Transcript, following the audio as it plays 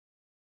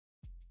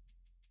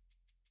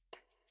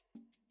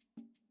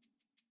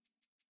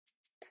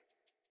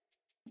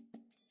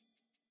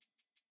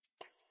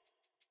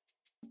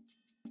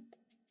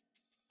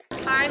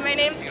Hi, my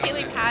name's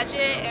Kaylee Paget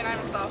and I'm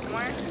a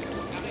sophomore.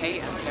 Hey,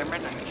 I'm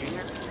Cameron, I'm a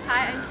junior.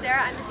 Hi, I'm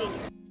Sarah, I'm a senior.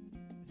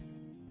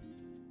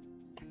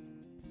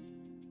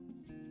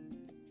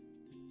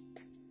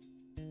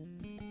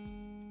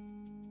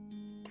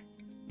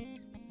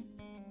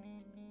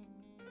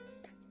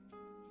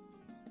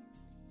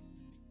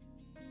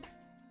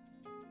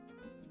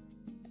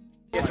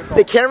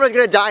 The camera's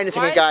gonna die in a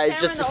second, guys.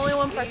 Just the only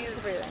one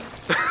participating.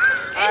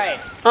 Alright.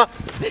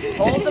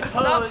 Hold the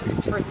pose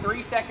for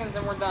 3 seconds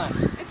and we're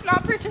done. It's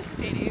not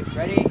participating.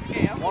 Ready?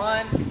 Yeah.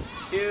 1,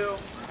 2,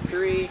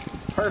 3.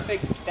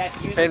 Perfect. That's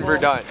usable. And we're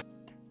done.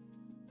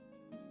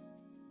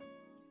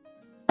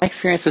 My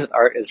experience with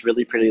art is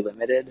really pretty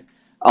limited.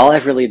 All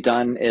I've really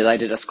done is I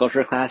did a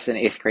sculpture class in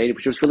 8th grade,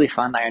 which was really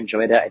fun. I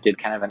enjoyed it. I did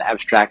kind of an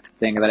abstract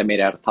thing that I made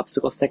out of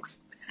popsicle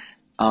sticks.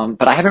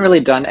 But I haven't really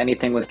done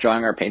anything with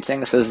drawing or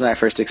painting, so this is my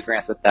first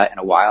experience with that in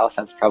a while,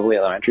 since probably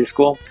elementary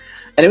school.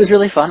 And it was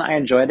really fun. I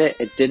enjoyed it.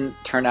 It didn't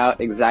turn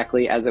out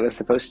exactly as it was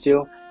supposed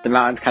to. The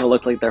mountains kind of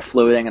look like they're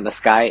floating and the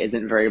sky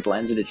isn't very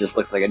blended. It just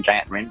looks like a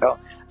giant rainbow.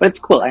 But it's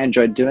cool. I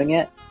enjoyed doing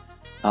it.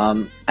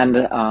 What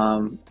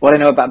I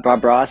know about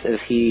Bob Ross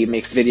is he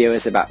makes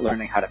videos about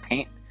learning how to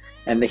paint,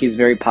 and that he's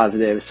very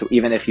positive, so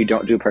even if you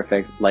don't do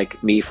perfect,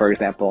 like me, for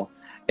example,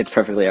 it's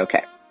perfectly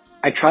okay.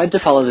 I tried to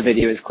follow the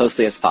video as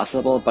closely as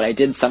possible, but I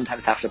did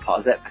sometimes have to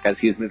pause it because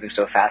he was moving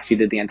so fast. He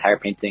did the entire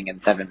painting in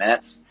 7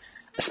 minutes,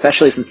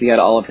 especially since he had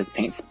all of his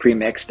paints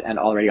pre-mixed and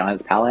already on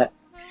his palette.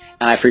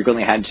 And I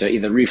frequently had to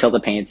either refill the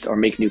paints or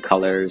make new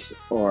colors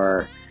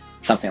or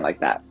something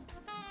like that.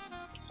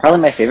 Probably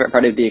my favorite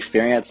part of the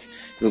experience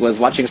was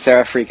watching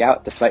Sarah freak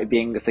out despite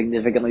being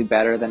significantly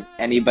better than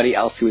anybody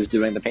else who was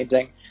doing the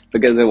painting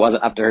because it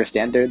wasn't up to her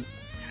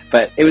standards.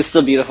 But it was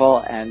still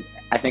beautiful, and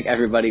I think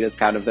everybody was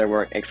proud of their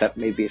work except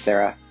maybe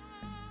Sarah.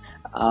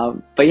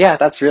 But yeah,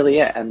 that's really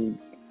it, and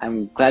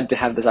I'm glad to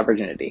have this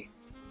opportunity.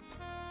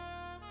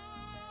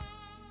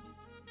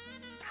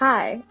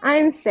 Hi,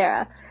 I'm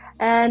Sarah,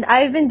 and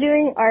I've been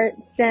doing art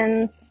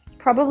since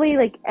probably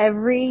like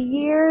every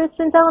year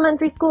since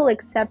elementary school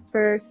except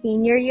for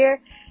senior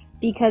year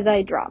because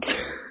I dropped.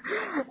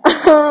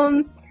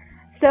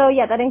 So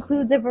yeah, that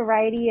includes a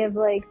variety of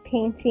like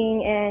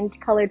painting and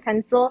colored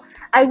pencil.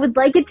 I would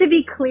like it to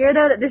be clear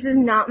though that this is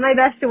not my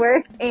best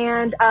work,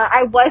 and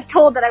I was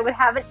told that I would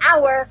have an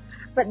hour,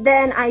 but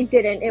then I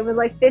didn't. It was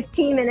like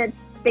 15 minutes.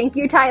 Thank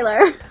you,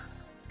 Tyler.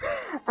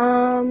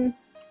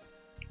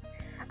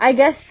 I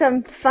guess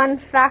some fun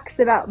facts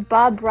about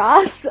Bob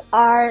Ross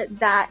are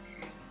that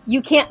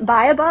you can't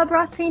buy a Bob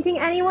Ross painting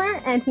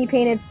anywhere, and he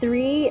painted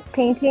 3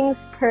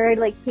 paintings per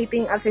like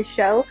taping of his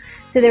show.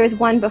 So there was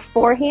one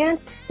beforehand,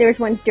 there was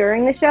one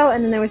during the show,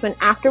 and then there was one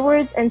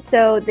afterwards, and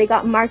so they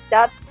got marked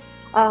up.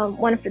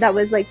 One that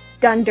was like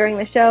done during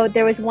the show.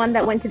 There was one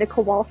that went to the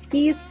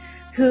Kowalskis,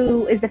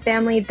 who is the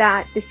family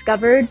that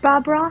discovered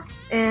Bob Ross,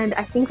 and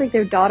I think like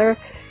their daughter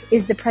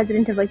is the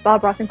president of like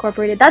Bob Ross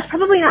Incorporated. That's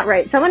probably not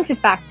right. Someone should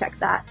fact check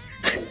that.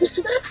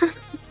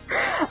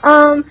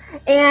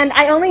 And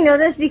I only know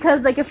this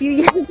because like a few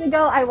years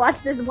ago I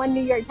watched this one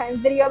New York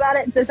Times video about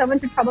it, so someone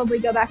should probably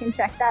go back and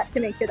check that to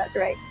make sure that's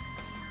right.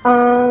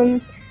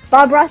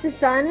 Bob Ross's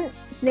son,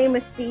 his name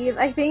was Steve,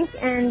 I think,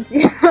 and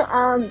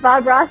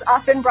Bob Ross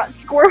often brought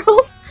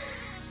squirrels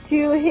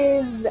to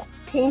his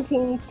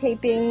painting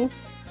tapings,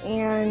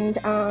 and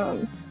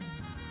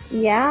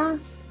yeah.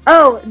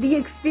 Oh, the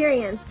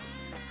experience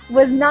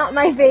was not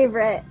my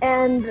favorite,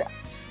 and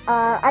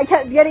I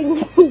kept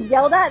getting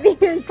yelled at the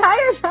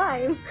entire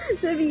time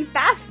to be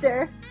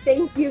faster.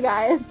 Thank you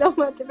guys so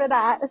much for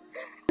that.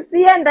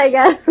 The end, I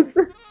guess.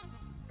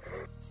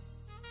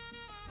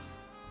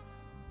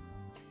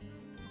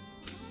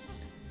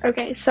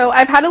 Okay, so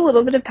I've had a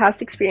little bit of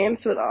past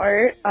experience with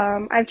art.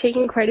 I've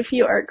taken quite a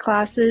few art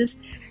classes,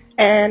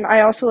 and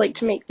I also like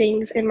to make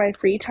things in my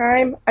free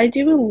time. I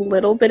do a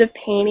little bit of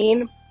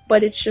painting,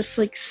 but it's just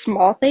like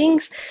small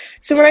things.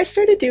 So when I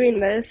started doing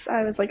this,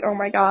 I was like, oh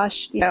my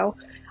gosh,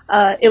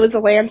 it was a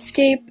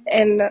landscape,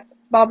 and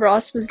Bob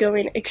Ross was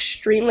going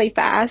extremely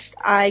fast.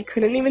 I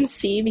couldn't even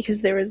see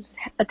because there was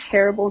a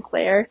terrible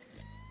glare,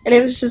 and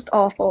it was just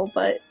awful,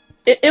 but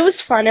it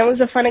was fun. It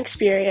was a fun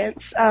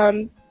experience.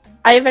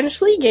 I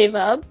eventually gave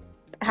up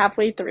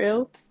halfway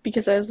through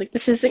because I was like,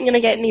 this isn't going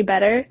to get any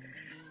better.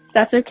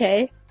 That's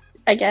okay,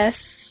 I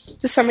guess,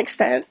 to some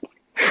extent.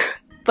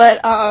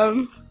 But,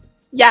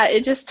 yeah,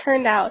 it just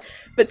turned out.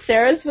 But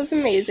Sarah's was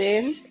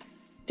amazing.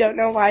 Don't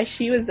know why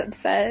she was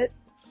upset.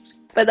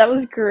 But that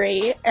was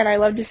great, and I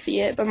love to see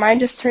it. But mine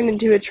just turned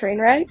into a train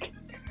wreck.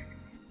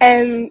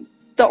 And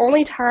the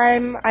only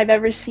time I've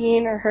ever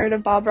seen or heard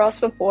of Bob Ross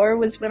before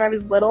was when I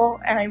was little,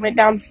 and I went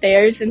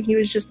downstairs and he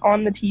was just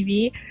on the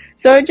TV.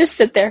 So I'd just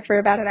sit there for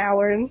about an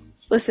hour and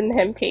listen to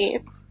him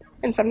paint,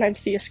 and sometimes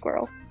see a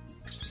squirrel.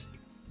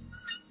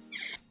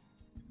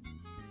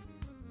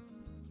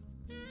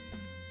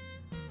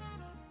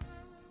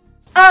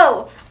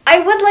 Oh, I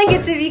would like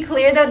it to be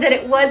clear though that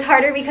it was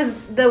harder because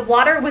the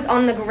water was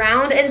on the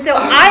ground, and so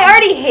I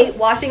already hate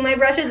washing my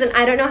brushes, and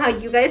I don't know how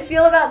you guys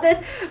feel about this,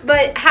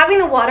 but having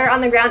the water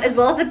on the ground as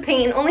well as the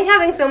paint and only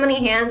having so many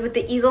hands with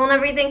the easel and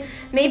everything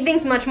made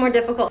things much more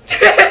difficult.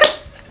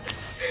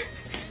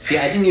 See,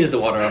 I didn't use the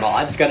water at all.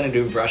 I just got a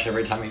new brush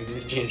every time we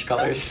needed to change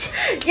colors.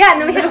 Yeah, and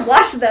then we had to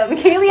wash them.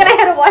 Kaylee and I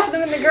had to wash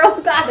them in the girls'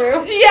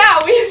 bathroom. Yeah,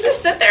 we used to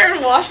sit there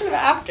and wash them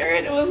after,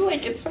 and it was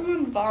like it's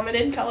someone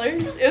vomited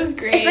colors. It was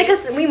great. It's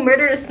like we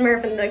murdered a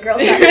Smurf in the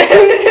girls' bathroom.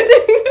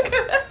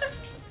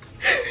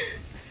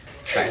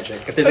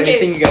 Tragic. If there's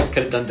anything you guys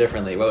could have done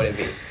differently, what would it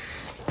be?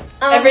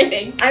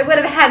 Everything. I would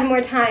have had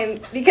more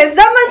time because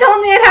someone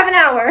told me I'd have an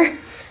hour.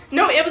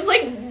 No, it was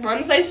like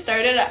once I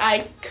started,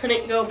 I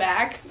couldn't go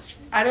back.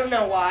 I don't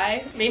know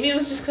why. Maybe it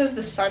was just because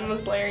the sun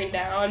was blaring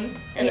down,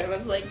 and I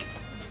was like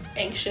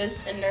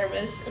anxious and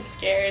nervous and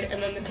scared,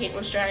 and then the paint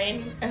was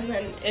drying, and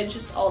then it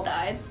just all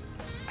died.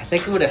 I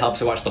think it would have helped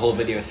to watch the whole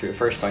video through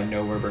first so I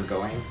know where we're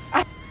going.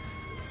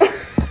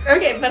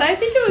 Okay, but I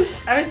think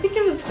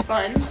it was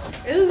fun.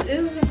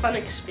 It was a fun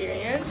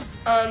experience.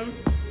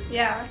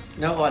 Yeah.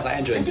 No, it was. I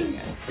enjoyed doing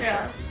it.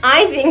 Yeah. Sure.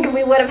 I think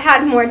we would have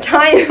had more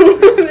time.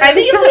 I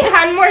think if we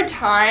had more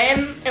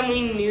time and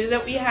we knew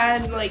that we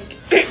had like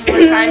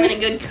more time and a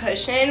good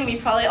cushion, we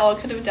probably all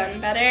could have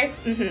done better.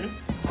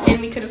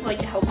 And we could have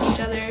like helped each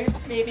other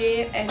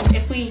maybe. And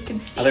if we could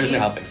see. Oh, there's no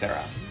helping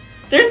Sarah.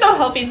 There's no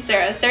helping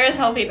Sarah. Sarah's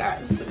helping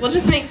us. We'll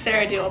just make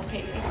Sarah do all the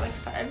painting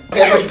next time.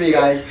 Okay, question for you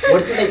guys. What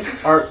do you think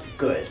makes art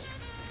good?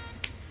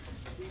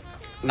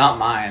 Not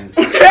mine.